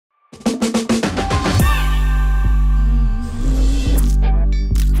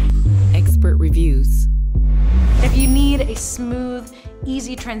smooth,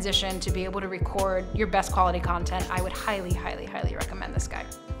 easy transition to be able to record your best quality content. I would highly, highly, highly recommend this guy.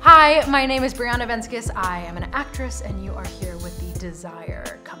 Hi, my name is Briana Venskus. I am an actress and you are here with the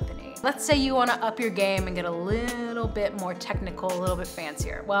Desire Company. Let's say you wanna up your game and get a little bit more technical, a little bit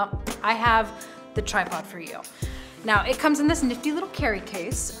fancier. Well, I have the tripod for you. Now, it comes in this nifty little carry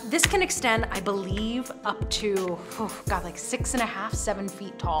case. This can extend, I believe, up to, like 6.5, 7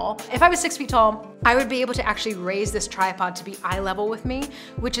 feet tall. If I was 6 feet tall, I would be able to actually raise this tripod to be eye level with me,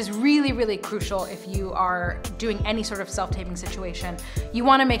 which is really, really crucial if you are doing any sort of self-taping situation. You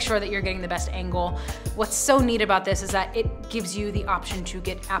wanna make sure that you're getting the best angle. What's so neat about this is that it gives you the option to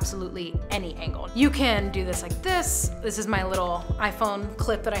get absolutely any angle. You can do this like this. This is my little iPhone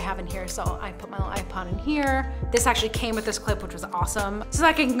clip that I have in here, so I put my little iPod in here. This actually came with this clip, which was awesome. So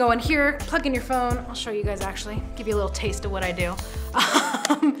that can go in here, plug in your phone. I'll show you guys actually, give you a little taste of what I do.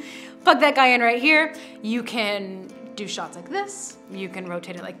 Plug that guy in right here. You can do shots like this. You can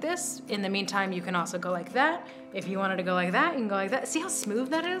rotate it like this. In the meantime, you can also go like that. If you wanted to go like that, you can go like that. See how smooth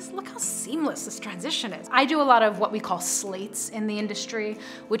that is? Look how seamless this transition is. I do a lot of what we call slates in the industry,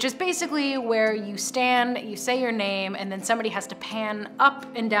 which is basically where you stand, you say your name, and then somebody has to pan up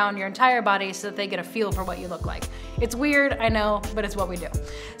and down your entire body so that they get a feel for what you look like. It's weird, I know, but it's what we do.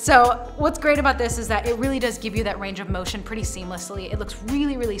 So what's great about this is that it really does give you that range of motion pretty seamlessly. It looks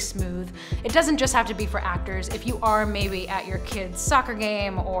really, really smooth. It doesn't just have to be for actors. If you are maybe at your kid's soccer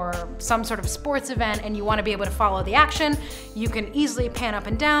game or some sort of sports event and you want to be able to follow the action, you can easily pan up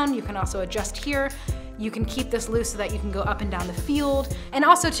and down. You can also adjust here. You can keep this loose so that you can go up and down the field. And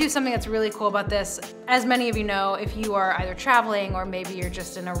also too, something that's really cool about this, as many of you know, if you are either traveling or maybe you're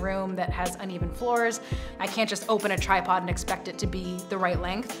just in a room that has uneven floors, I can't just open a tripod and expect it to be the right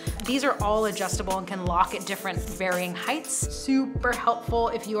length. These are all adjustable and can lock at different varying heights. Super helpful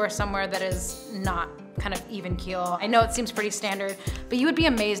if you are somewhere that is not kind of even keel. I know it seems pretty standard, but you would be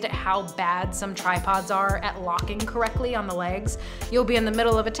amazed at how bad some tripods are at locking correctly on the legs. You'll be in the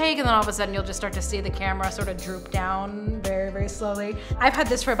middle of a take and then all of a sudden you'll just start to see the camera sort of droop down very, very slowly. I've had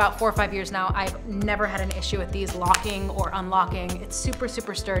this for about 4 or 5 years now. I've never had an issue with these locking or unlocking. It's super,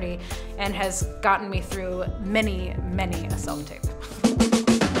 super sturdy and has gotten me through many, many a self-tape.